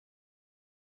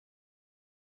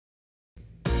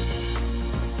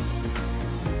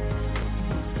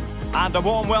And a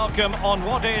warm welcome on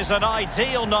what is an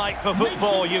ideal night for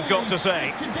football, you've got to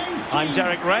say. I'm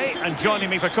Derek Ray, and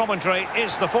joining me for commentary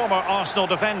is the former Arsenal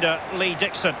defender, Lee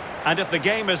Dixon. And if the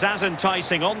game is as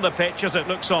enticing on the pitch as it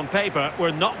looks on paper, we're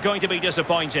not going to be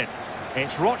disappointed.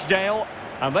 It's Rochdale,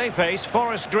 and they face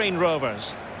Forest Green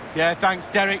Rovers. Yeah, thanks,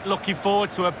 Derek. Looking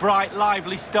forward to a bright,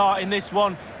 lively start in this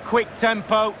one. Quick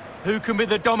tempo. Who can be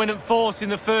the dominant force in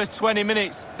the first 20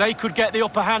 minutes? They could get the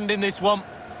upper hand in this one.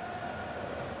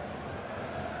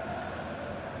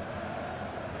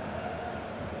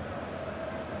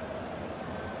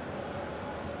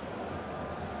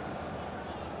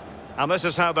 And this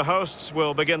is how the hosts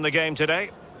will begin the game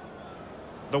today.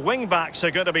 The wing-backs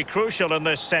are going to be crucial in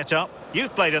this setup.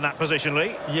 You've played in that position,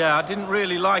 Lee. Yeah, I didn't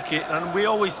really like it. And we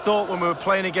always thought when we were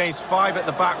playing against five at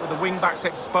the back with the wing-backs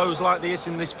exposed like this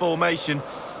in this formation,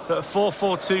 that a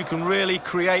 4-4-2 can really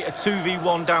create a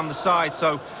 2v1 down the side.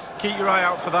 So keep your eye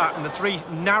out for that. And the three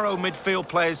narrow midfield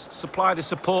players supply the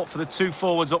support for the two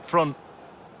forwards up front.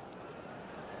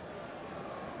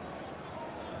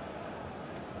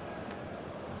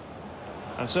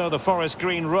 And so the Forest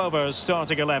Green Rovers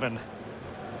starting 11.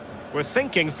 We're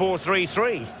thinking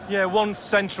 4-3-3. Yeah, one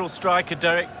central striker,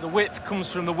 Derek. The width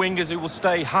comes from the wingers who will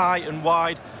stay high and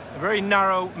wide. A very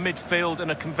narrow midfield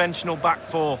and a conventional back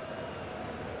four.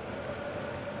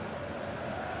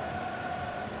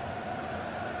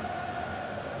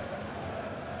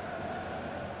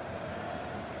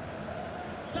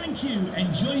 Thank you.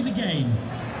 Enjoy the game.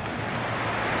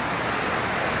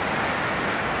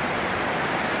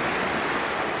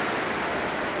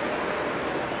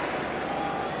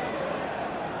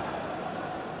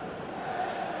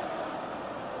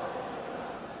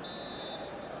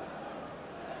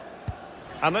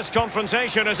 And this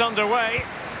confrontation is underway.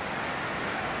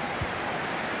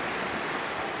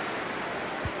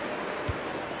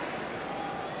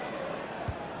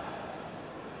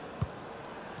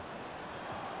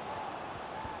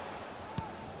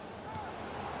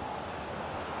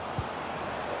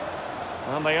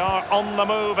 And they are on the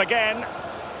move again.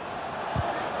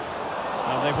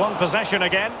 And they've won possession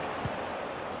again.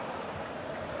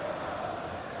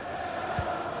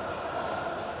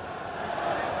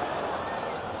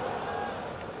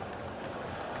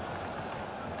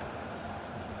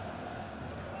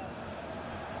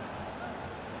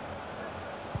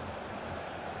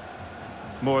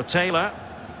 More Taylor.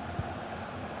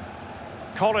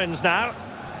 Collins now.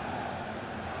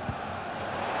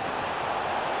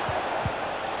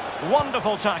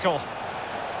 Wonderful tackle.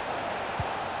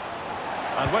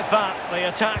 And with that, the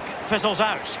attack fizzles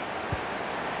out.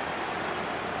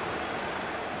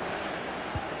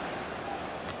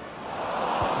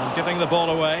 And giving the ball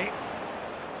away.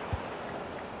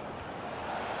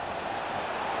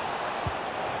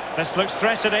 This looks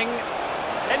threatening.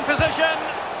 In position.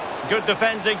 Good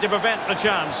defending to prevent the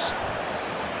chance.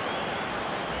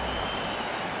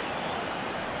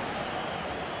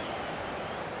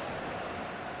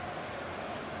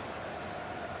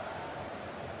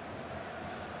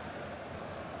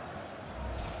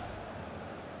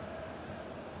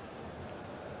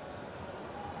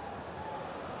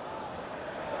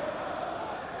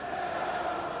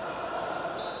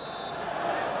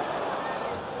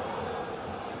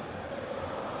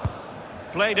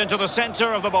 Played into the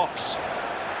centre of the box.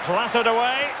 Clattered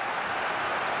away.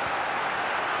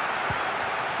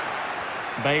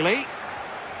 Bailey.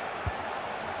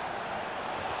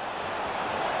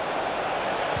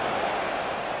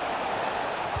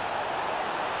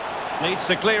 Needs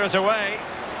to clear it away.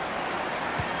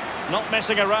 Not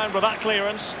messing around with that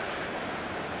clearance.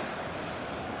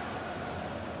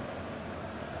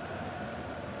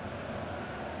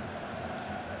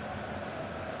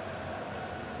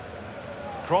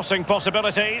 Crossing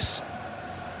possibilities.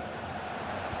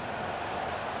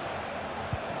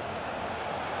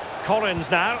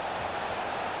 Collins now.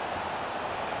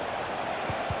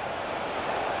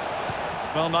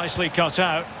 Well, nicely cut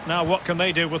out. Now what can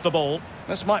they do with the ball?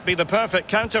 This might be the perfect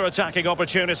counter-attacking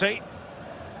opportunity.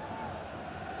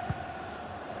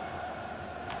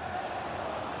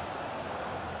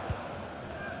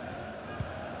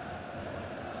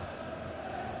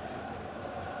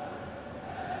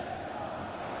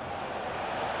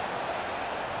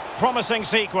 Promising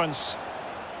sequence.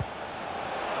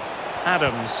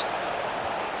 Adams.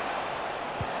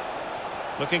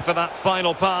 Looking for that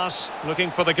final pass. Looking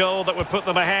for the goal that would put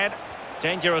them ahead.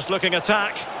 Dangerous looking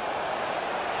attack.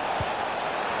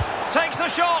 Takes the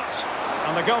shot.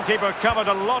 And the goalkeeper covered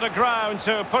a lot of ground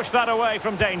to push that away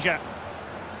from danger.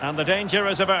 And the danger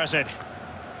is averted.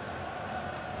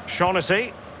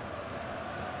 Shaughnessy.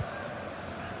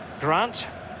 Grant.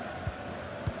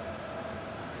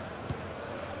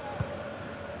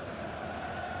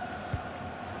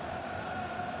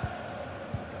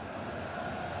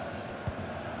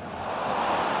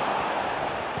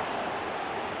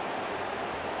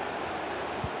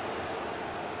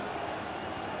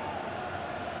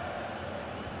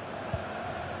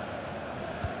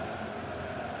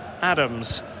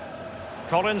 Adams.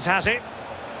 Collins has it.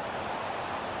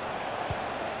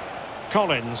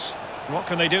 Collins. What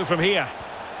can they do from here?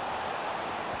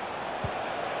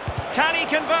 Can he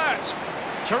convert?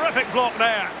 Terrific block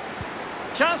there.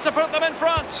 Chance to put them in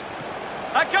front.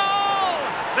 A goal!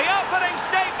 The opening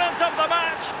statement of the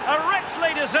match. A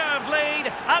richly deserved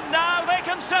lead. And now they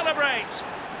can celebrate.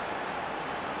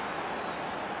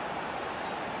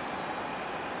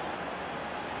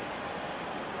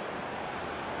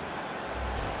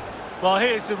 Well,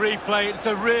 here's the replay. It's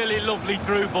a really lovely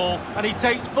through ball, and he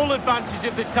takes full advantage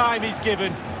of the time he's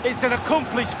given. It's an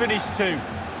accomplished finish too.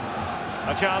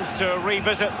 A chance to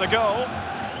revisit the goal.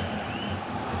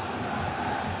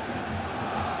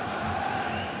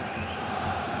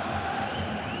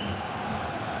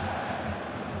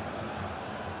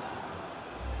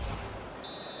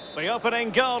 The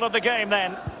opening goal of the game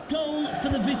then. Goal for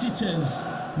the visitors.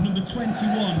 Number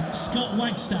 21, Scott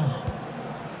Wagstaff.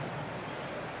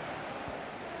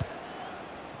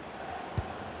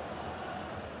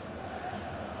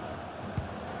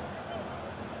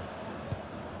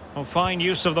 Oh, fine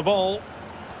use of the ball.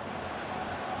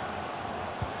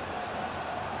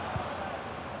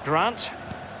 Grant.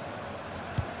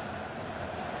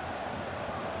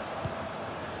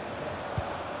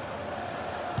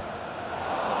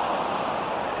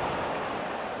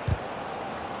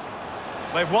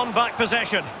 They've won back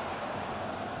possession.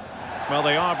 Well,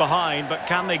 they are behind, but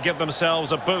can they give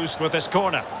themselves a boost with this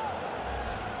corner?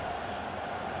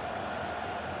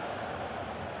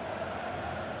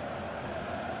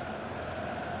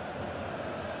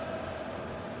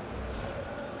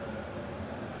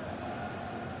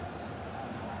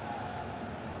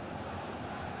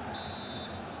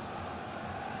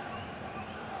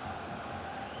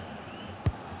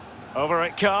 Over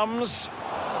it comes.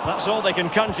 That's all they can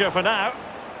conjure for now.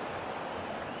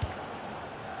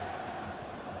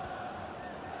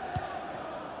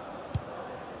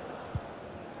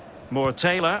 Moore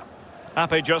Taylor.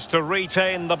 Happy just to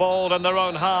retain the ball in their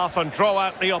own half and draw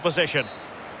out the opposition.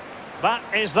 That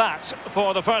is that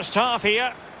for the first half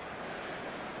here.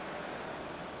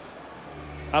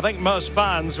 I think most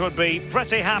fans would be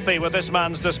pretty happy with this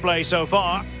man's display so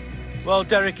far. Well,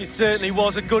 Derek, it certainly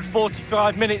was a good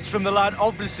 45 minutes from the lad.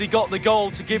 Obviously got the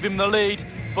goal to give him the lead,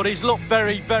 but he's looked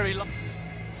very, very...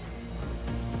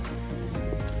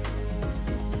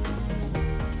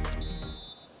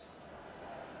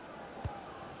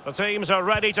 The teams are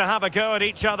ready to have a go at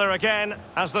each other again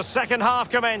as the second half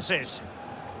commences.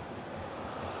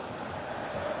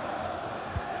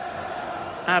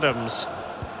 Adams.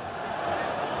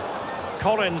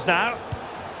 Collins now.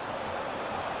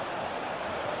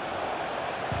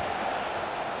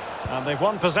 And they've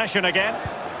won possession again.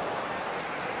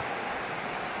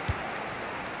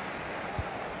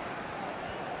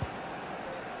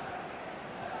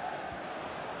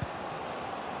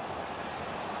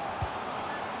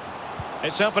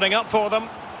 It's opening up for them.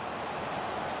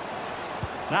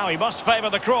 Now he must favour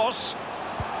the cross.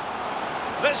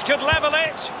 This could level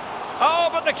it. Oh,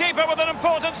 but the keeper with an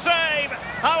important save.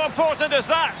 How important is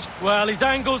that? Well, his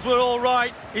angles were all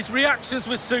right. His reactions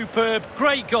were superb.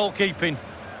 Great goalkeeping.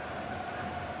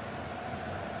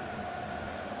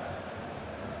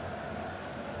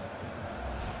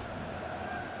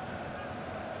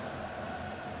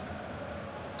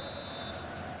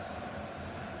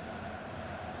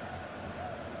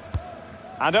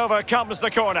 And over comes the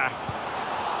corner.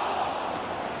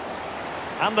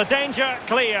 And the danger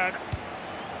cleared.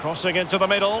 Crossing into the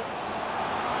middle.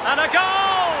 And a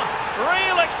goal!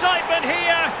 Real excitement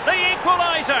here. The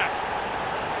equaliser.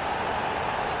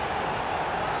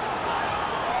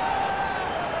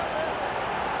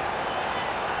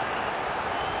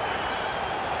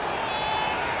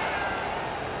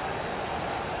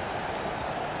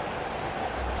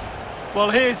 Well,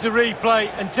 here's the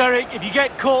replay, and Derek, if you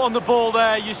get caught on the ball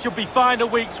there, you should be fined a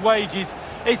week's wages.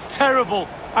 It's terrible,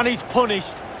 and he's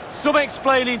punished. Some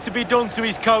explaining to be done to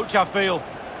his coach, I feel.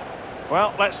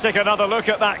 Well, let's take another look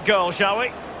at that goal, shall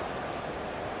we?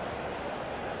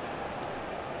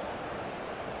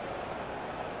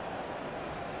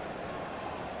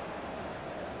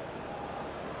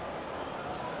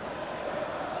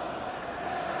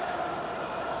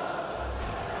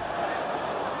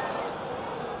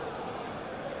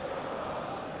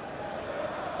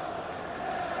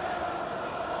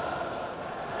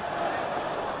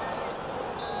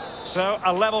 So,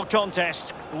 a level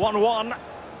contest, 1-1.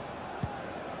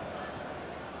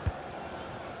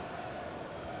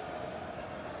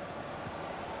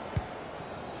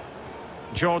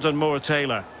 Jordan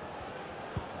Moore-Taylor.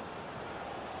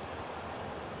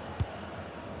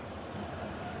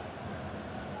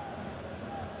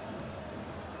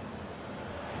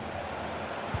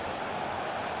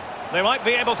 They might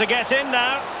be able to get in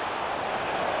now.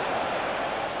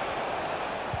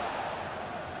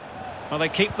 Well, they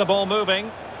keep the ball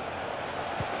moving.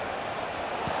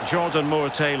 Jordan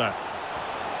Moore-Taylor.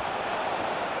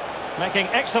 Making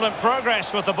excellent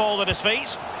progress with the ball at his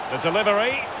feet. The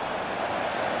delivery.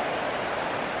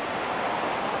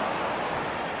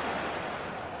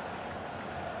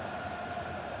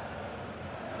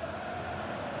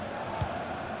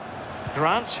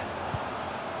 Grant.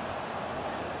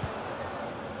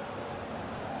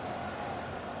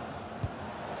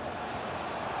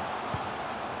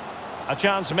 A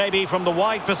chance maybe from the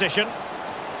wide position.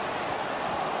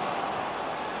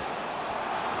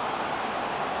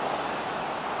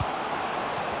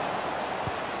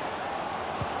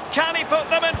 Can he put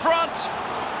them in front?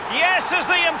 Yes is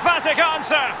the emphatic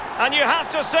answer. And you have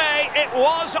to say it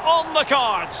was on the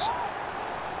cards.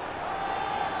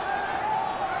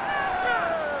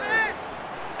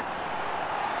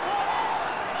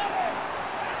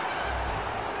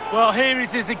 Well, here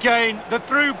it is again. The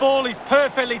through ball is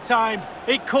perfectly timed.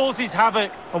 It causes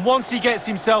havoc. And once he gets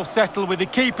himself settled with the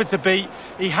keeper to beat,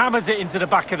 he hammers it into the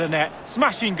back of the net.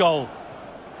 Smashing goal.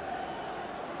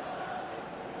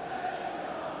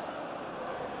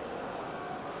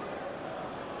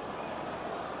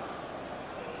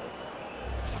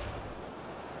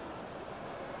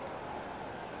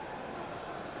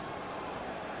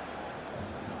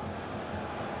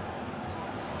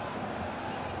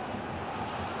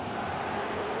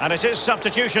 And it is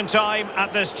substitution time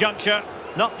at this juncture,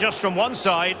 not just from one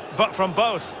side, but from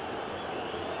both.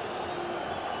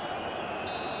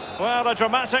 Well, a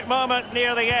dramatic moment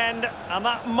near the end, and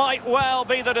that might well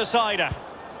be the decider.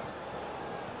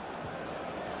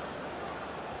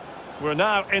 We're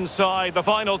now inside the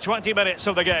final 20 minutes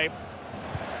of the game.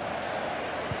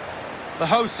 The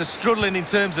hosts are struggling in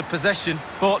terms of possession,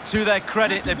 but to their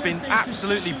credit, they've been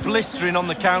absolutely blistering on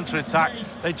the counter-attack.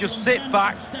 They just sit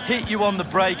back, hit you on the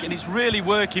break, and it's really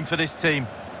working for this team.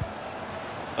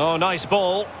 Oh, nice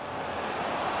ball.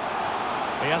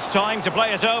 He has time to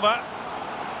play it over.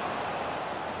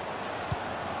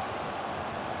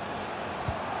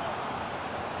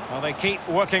 Well, they keep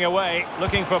working away,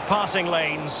 looking for passing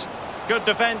lanes. Good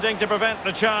defending to prevent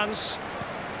the chance.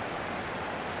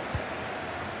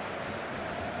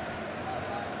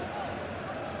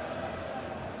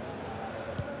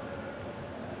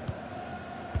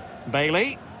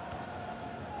 Bailey.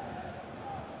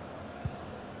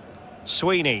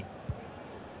 Sweeney.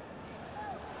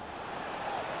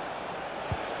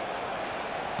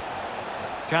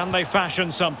 Can they fashion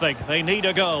something? They need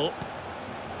a goal.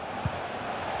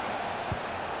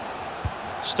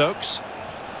 Stokes.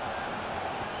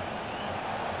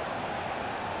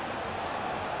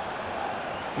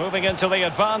 Moving into the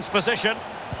advanced position.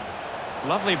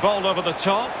 Lovely ball over the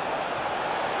top.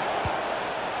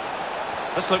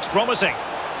 This looks promising.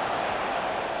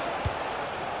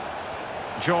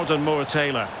 Jordan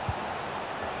Moore-Taylor.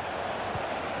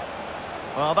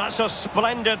 Well, that's a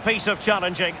splendid piece of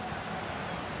challenging.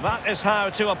 That is how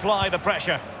to apply the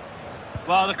pressure.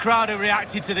 Well, the crowd are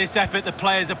reacting to this effort the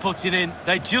players are putting in.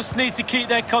 They just need to keep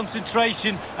their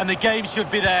concentration and the game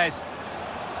should be theirs.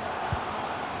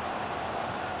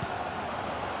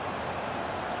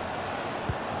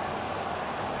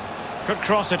 Could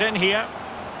cross it in here.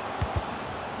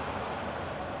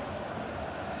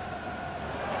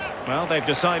 Well, they've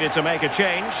decided to make a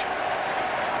change.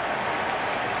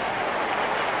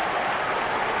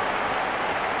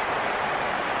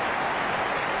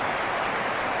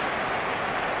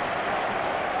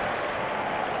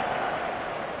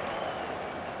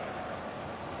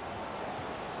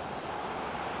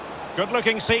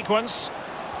 Good-looking sequence.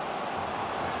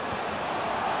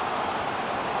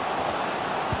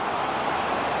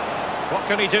 What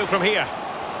can he do from here?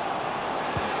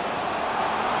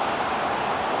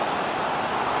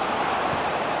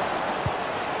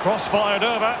 Cross fired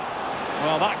over.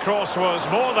 Well, that cross was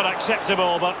more than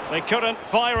acceptable, but they couldn't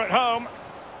fire it home.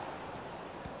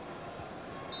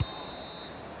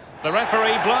 The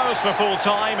referee blows for full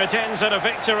time. It ends in a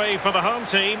victory for the home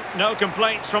team. No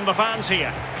complaints from the fans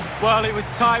here. Well, it was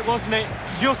tight, wasn't it?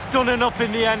 Just done enough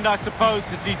in the end, I suppose,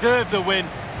 to deserve the win.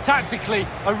 Tactically,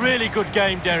 a really good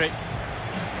game, Derek.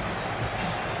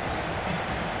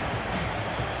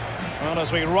 Well,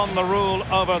 as we run the rule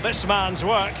over this man's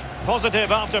work,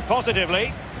 positive after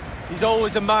positively. He's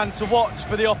always a man to watch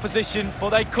for the opposition, but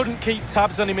they couldn't keep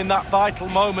tabs on him in that vital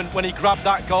moment when he grabbed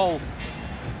that goal.